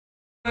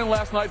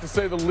Last night, to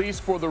say the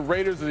least, for the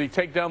Raiders as they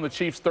take down the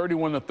Chiefs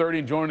 31-30.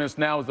 And joining us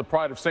now is the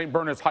pride of St.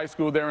 Bernard's High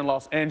School there in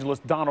Los Angeles,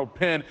 Donald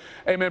Penn.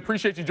 Hey, man,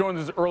 appreciate you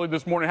joining us early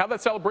this morning. How'd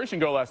that celebration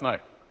go last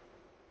night?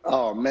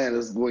 Oh, man,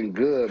 it's going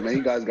good, man.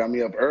 You guys got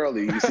me up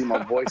early. You see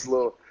my voice a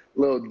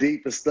little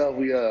deep and stuff.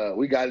 We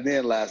got it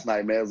in last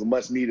night, man. It was a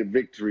much-needed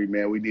victory,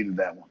 man. We needed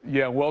that one.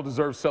 Yeah,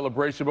 well-deserved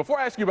celebration. Before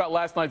I ask you about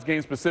last night's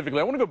game specifically,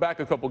 I want to go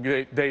back a couple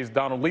days,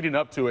 Donald, leading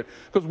up to it,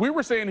 because we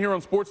were saying here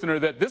on SportsCenter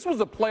that this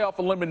was a playoff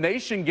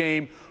elimination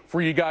game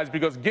for you guys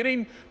because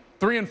getting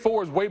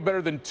 3-4 is way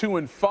better than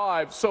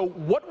 2-5. So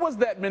what was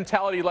that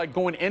mentality like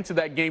going into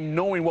that game,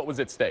 knowing what was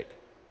at stake?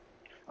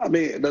 I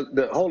mean,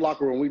 the whole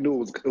locker room, we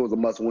knew it was a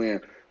must-win.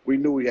 We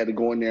knew we had to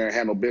go in there and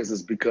handle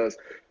business because,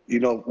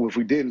 you know, if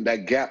we didn't,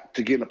 that gap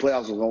to get in the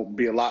playoffs was going to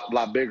be a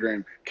lot bigger.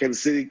 And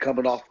Kansas City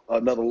coming off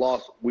another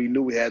loss, we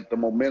knew we had the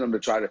momentum to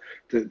try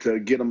to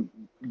get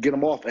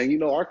them off. And, you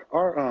know,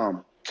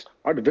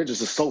 our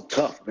divisions are so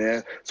tough,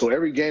 man. So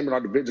every game in our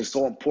division is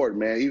so important,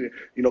 man. Even,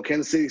 you know,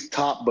 Kansas City's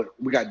top, but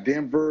we got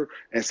Denver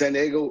and San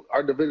Diego.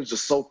 Our divisions are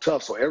so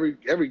tough. So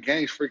every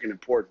game's freaking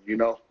important, you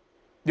know.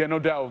 Yeah, no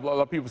doubt. A lot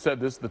of people said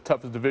this is the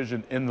toughest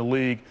division in the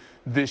league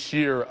this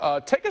year.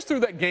 Take us through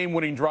that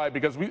game-winning drive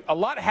because a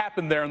lot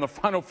happened there in the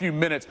final few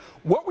minutes.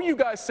 What were you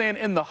guys saying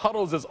in the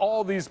huddles as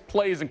all these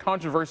plays and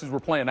controversies were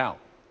playing out?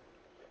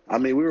 I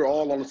mean, we were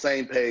all on the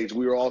same page.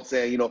 We were all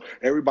saying, you know,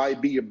 everybody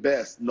be your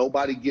best.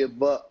 Nobody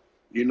give up.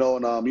 You know,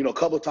 and, you know, a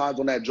couple of times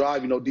on that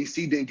drive, you know,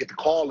 DC didn't get the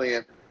call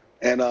in.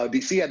 And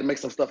DC had to make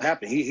some stuff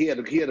happen. He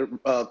had to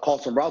call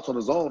some routes on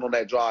his own on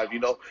that drive, you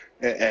know,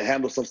 and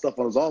handle some stuff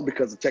on his own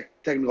because of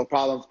technical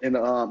problems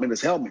in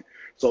his helmet.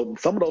 So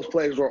some of those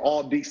plays were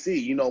all DC,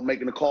 you know,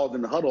 making the calls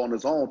in the huddle on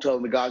his own,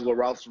 telling the guys what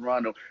routes to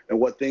run and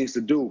what things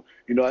to do.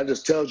 You know, that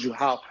just tells you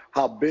how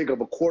big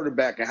of a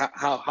quarterback and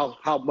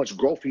how much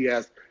growth he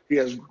has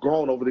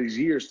grown over these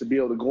years to be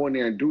able to go in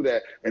there and do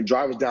that and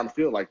drive us down the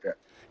field like that.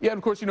 Yeah, and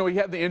of course, you know, he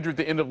had the injury at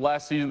the end of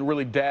last season to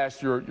really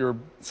dash your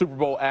Super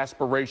Bowl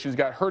aspirations.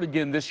 Got hurt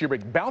again this year,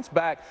 but bounced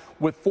back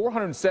with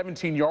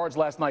 417 yards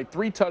last night,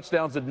 3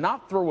 touchdowns, did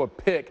not throw a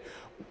pick.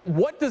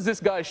 What does this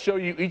guy show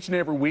you each and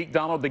every week,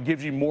 Donald, that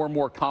gives you more and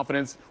more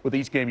confidence with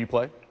each game you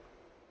play?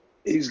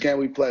 Each game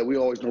we play, we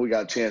always know we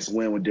got a chance to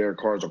win with Derek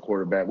Carr as our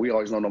quarterback. We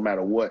always know no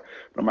matter what,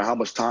 no matter how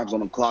much time's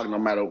on the clock, no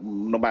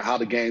matter how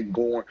the game's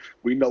going,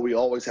 we know we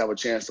always have a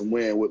chance to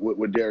win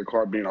with Derek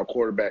Carr being our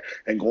quarterback.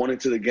 And going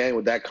into the game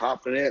with that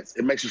confidence,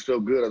 it makes you feel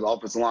good as an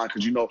offensive line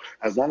because, you know,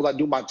 as long as I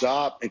do my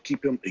job and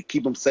keep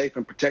him safe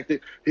and protected,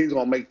 he's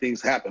going to make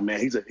things happen, man.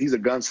 He's a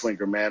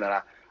gunslinger, man,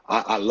 and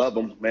I love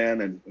him,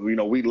 man, and, you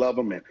know, we love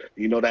him. And,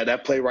 you know,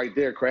 that play right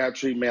there,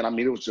 Crabtree, man, I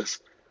mean, it was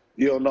just –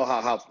 you don't know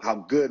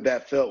how good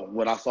that felt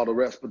when I saw the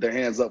refs put their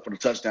hands up for the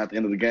touchdown at the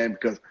end of the game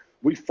because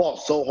we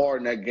fought so hard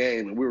in that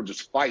game and we were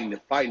just fighting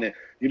and,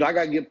 you know, I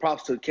got to give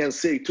props to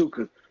Kansas City too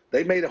because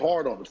they made it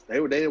hard on us. They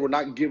were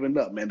not giving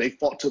up, man. They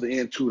fought to the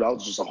end too. That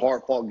was just a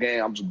hard-fought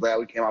game. I'm just glad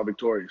we came out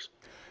victorious.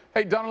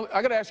 Hey, Donald,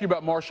 I got to ask you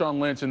about Marshawn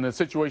Lynch and the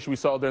situation we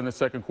saw there in the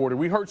second quarter.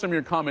 We heard some of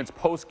your comments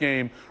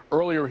post-game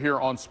earlier here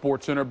on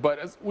SportsCenter, but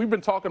as we've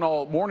been talking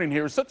all morning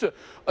here, it's such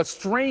a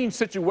strange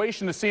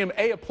situation to see him,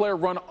 a player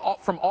run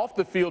from off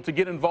the field to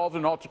get involved in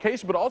an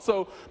altercation, but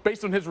also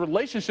based on his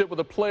relationship with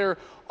a player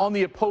on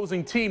the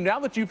opposing team. Now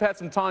that you've had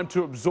some time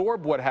to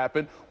absorb what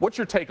happened, what's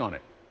your take on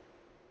it?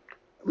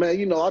 Man,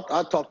 you know,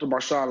 I talked to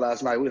Marshawn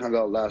last night. We hung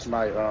out last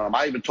night.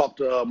 I even talked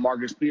to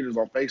Marcus Peters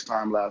on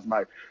FaceTime last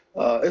night.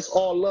 It's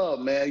all love,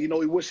 man. You know,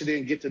 we wish it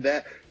didn't get to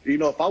that. You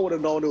know, if I would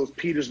have known it was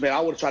Peters, man, I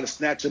would have tried to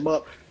snatch him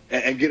up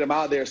and get him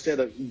out of there instead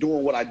of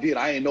doing what I did.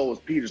 I didn't know it was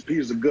Peters.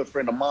 Peters is a good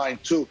friend of mine,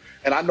 too.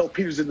 And I know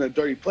Peters isn't a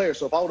dirty player,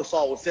 so if I would have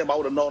saw it was him, I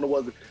would have known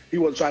he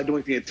wasn't trying to do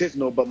anything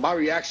intentional. But my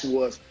reaction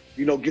was,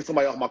 you know, get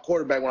somebody off my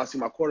quarterback when I see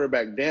my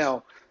quarterback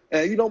down.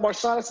 And, you know,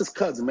 Marshawn, that's his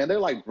cousin, man. They're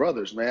like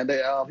brothers, man.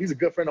 He's a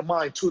good friend of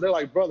mine, too. They're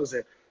like brothers.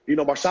 And, you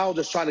know, Marshawn was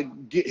just trying to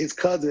get his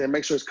cousin and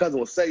make sure his cousin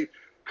was safe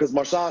because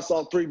Marshawn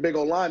saw 3 big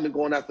old linemen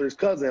going after his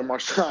cousin. And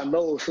Marshawn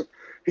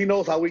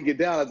knows how we get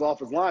down as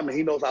offensive lineman.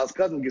 He knows how his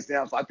cousin gets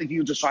down. So I think he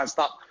was just trying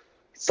to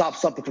stop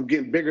something from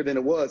getting bigger than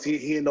it was. He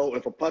didn't know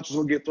if a punch was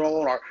going to get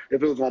thrown or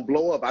if it was going to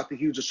blow up. I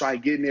think he was just trying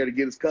to get in there to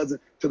get his cousin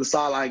to the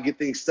sideline, get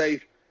things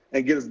safe,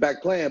 and get us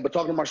back playing. But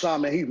talking to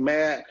Marshawn, man, he's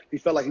mad. He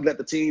felt like he let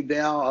the team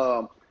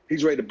down.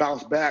 He's ready to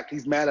bounce back.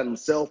 He's mad at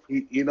himself.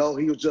 He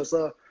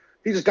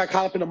just got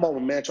caught up in the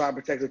moment, man, trying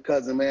to protect his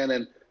cousin, man.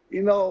 And,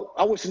 you know,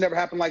 I wish it never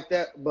happened like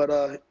that, but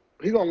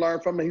he's going to learn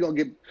from it.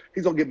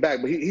 He's gonna get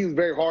back. But he was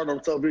very hard on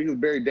himself. He was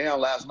very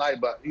down last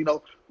night, but, you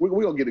know, we're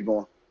going to get it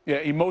going. Yeah,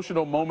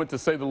 emotional moment to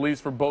say the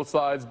least for both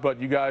sides,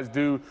 but you guys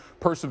do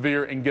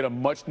persevere and get a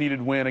much-needed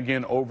win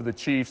again over the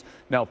Chiefs,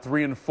 now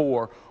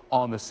 3-4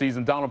 on the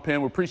season. Donald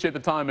Penn, we appreciate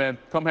the time, man.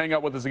 Come hang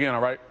out with us again,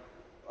 all right?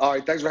 All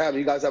right, thanks for having me.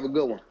 You guys have a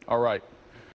good one. All right.